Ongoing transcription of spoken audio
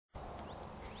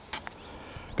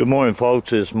Good morning,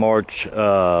 folks. It's March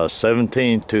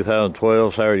 17th,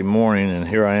 2012, Saturday morning, and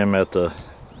here I am at the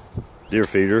deer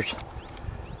feeders.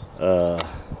 If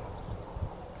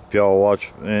y'all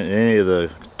watch any of the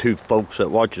two folks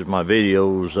that watches my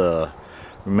videos,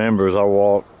 remembers I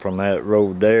walked from that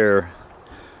road there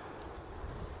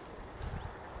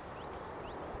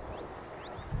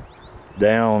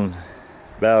down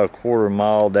about a quarter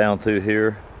mile down through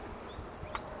here.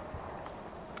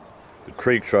 The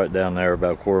creek's right down there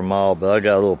about a quarter mile, but I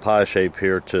got a little pie shape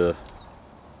here to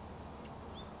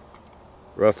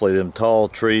roughly them tall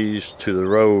trees to the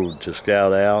road to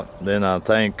scout out. Then I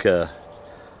think I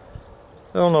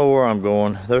don't know where I'm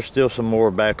going. There's still some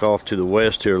more back off to the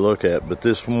west here to look at, but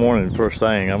this morning, first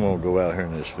thing, I'm gonna go out here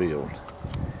in this field.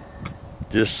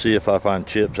 Just see if I find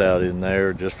chips out in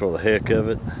there, just for the heck of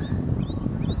it.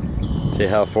 See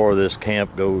how far this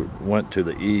camp went to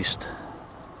the east.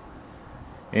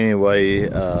 Anyway,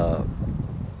 there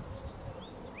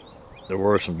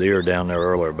were some deer down there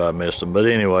earlier, but I missed them. But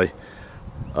anyway,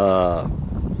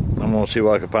 I'm going to see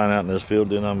what I can find out in this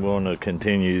field. Then I'm going to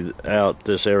continue out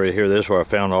this area here. This is where I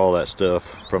found all that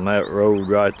stuff. From that road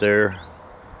right there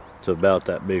to about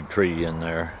that big tree in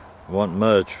there. It wasn't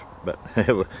much, but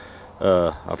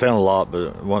I found a lot, but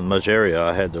it wasn't much area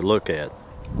I had to look at.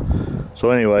 So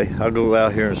anyway, I'll go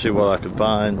out here and see what I can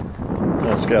find.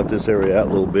 I'll scout this area out a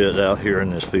little bit out here in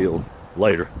this field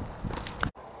later.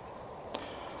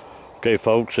 Okay,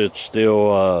 folks, it's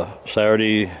still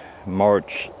Saturday,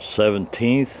 March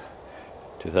 17th,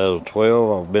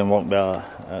 2012. I've been walking about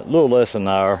a little less than an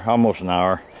hour, almost an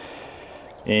hour,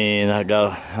 and I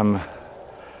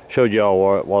showed y'all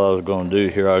what I was going to do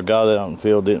here. I got out in the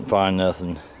field, didn't find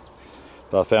nothing,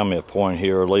 but I found me a point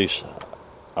here. Or at least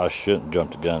I shouldn't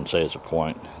jump the gun and say it's a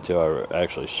point until I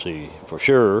actually see for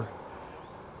sure.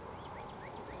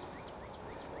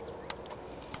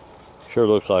 Sure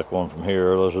looks like one from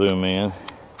here. Let's zoom in.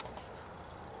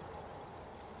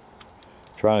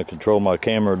 Trying to control my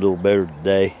camera a little better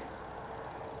today.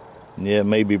 Yeah, it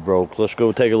may be broke. Let's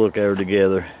go take a look at her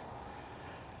together.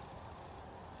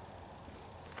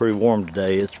 Pretty warm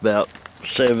today. It's about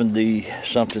 70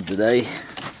 something today.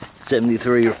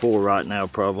 73 or 4 right now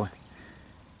probably.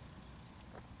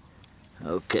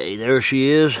 Okay, there she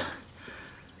is.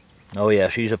 Oh yeah,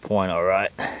 she's a point, all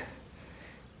right.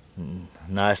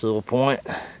 Nice little point.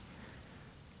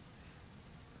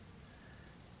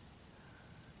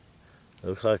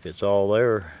 Looks like it's all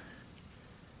there.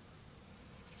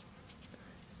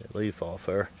 That leaf off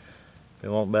there.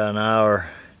 Been walking about an hour.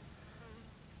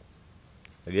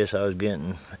 I guess I was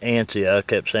getting antsy. I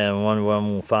kept saying I wonder when I'm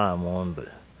gonna find one, but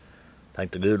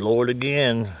thank the good Lord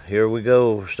again. Here we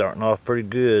go. Starting off pretty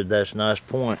good. That's a nice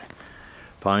point.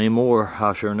 Find any more,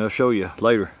 I'll sure enough show you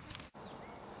later.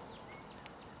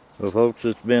 Well, folks,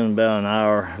 it's been about an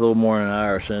hour, a little more than an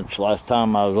hour since last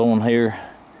time I was on here.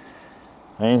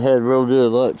 I ain't had real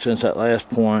good luck since that last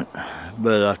point,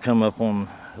 but I come up on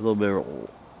a little bit of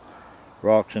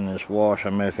rocks in this wash. I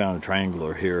may have found a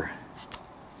triangular here.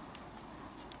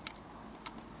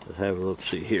 Let's have a look,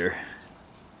 see here.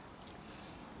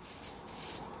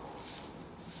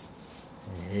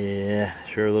 Yeah,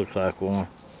 sure looks like one.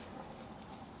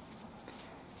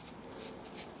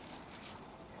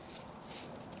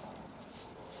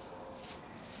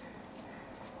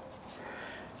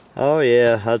 Oh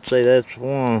yeah, I'd say that's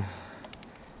one.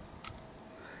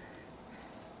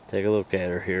 Take a look at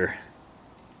her here.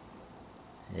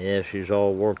 Yeah, she's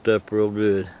all worked up real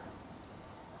good.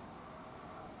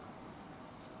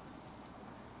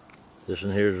 This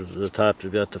one here's the type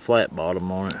that's got the flat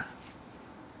bottom on it.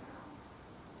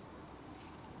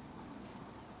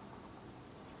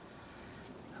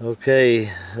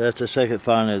 Okay, that's the second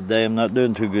finding of the day. I'm not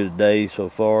doing too good today so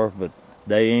far, but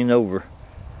day ain't over.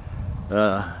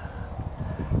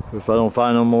 If I don't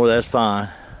find no more, that's fine.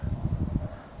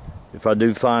 If I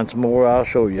do find some more, I'll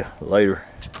show you later.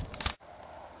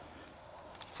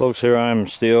 Folks, here I am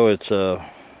still. It's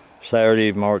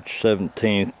Saturday, March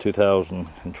 17th,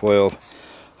 2012.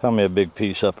 Found me a big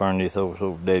piece up underneath those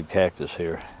old dead cactus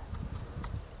here.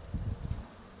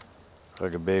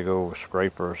 Like a big old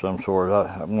scraper of some sort.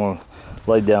 I'm going to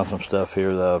lay down some stuff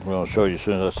here that I'm going to show you as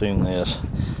soon as I've seen this.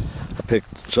 I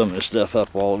picked some of this stuff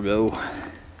up a while ago.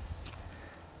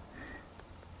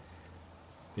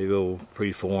 Big old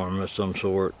preform of some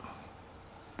sort.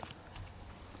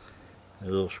 A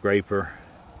little scraper.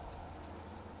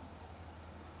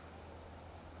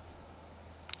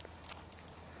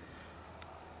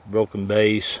 Broken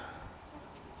base.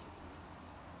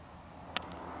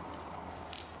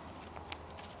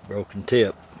 Broken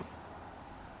tip.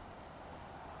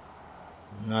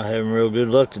 Not having real good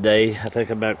luck today. I think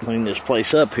I'm about to clean this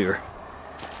place up here.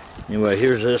 Anyway,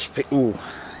 here's this. Ooh,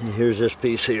 here's this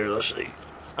piece here. Let's see.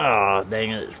 Ah, dang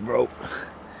it, it's broke.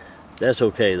 That's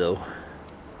okay though.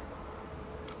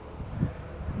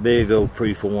 Big old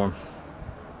preform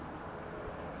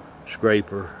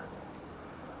scraper.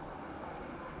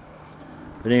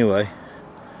 But anyway,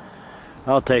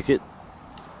 I'll take it.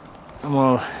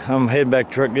 I'm heading back to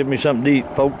the truck, get me something to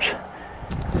eat, folks.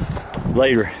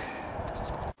 Later.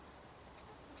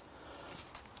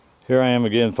 Here I am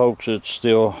again, folks. It's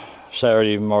still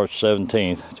Saturday, March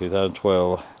 17th,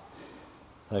 2012.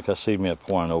 I think I see me a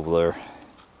point over there.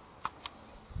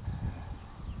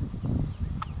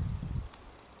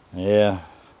 Yeah,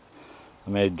 I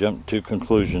may jump to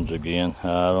conclusions again.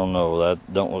 I don't know.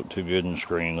 That don't look too good in the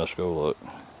screen. Let's go look.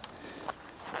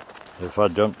 If I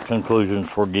jump to conclusions,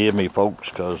 forgive me, folks,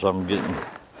 because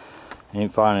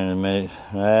ain't finding a minute.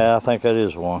 I think that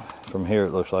is one. From here,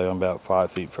 it looks like I'm about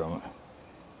 5 feet from it.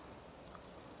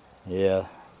 Yeah,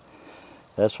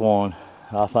 that's one,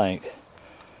 I think.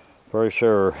 Pretty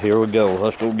sure. Here we go.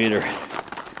 Let's go get her.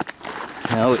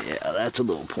 Oh, yeah, that's a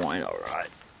little point, all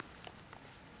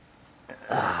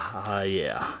right.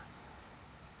 Yeah.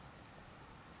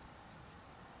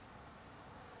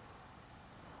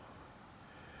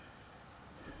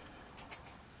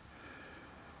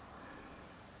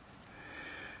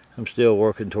 I'm still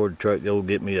working toward the truck to go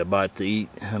get me a bite to eat.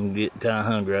 I'm getting kind of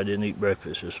hungry. I didn't eat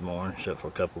breakfast this morning except for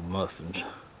a couple of muffins.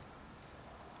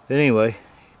 But anyway,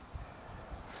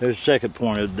 there's the second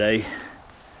point of the day.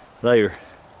 Later.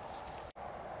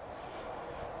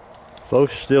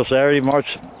 Folks, still Saturday,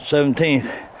 March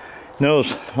 17th.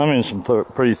 Notice I'm in some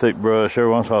pretty thick brush. Every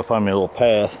once in a while I find me a little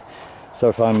path.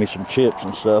 Start finding me some chips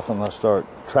and stuff, and I start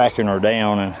tracking her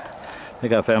down, and I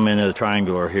think I found me another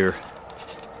triangular here.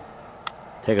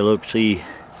 Take a look, see.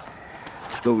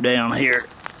 Let's go down here.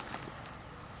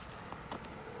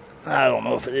 I don't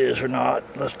know if it is or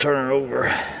not. Let's turn it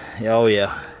over. Oh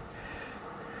yeah.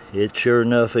 It sure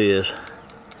enough is.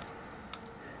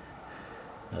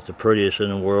 Not the prettiest in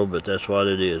the world, but that's what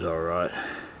it is, alright.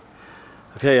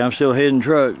 Okay, I'm still heading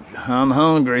truck. I'm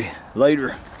hungry.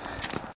 Later.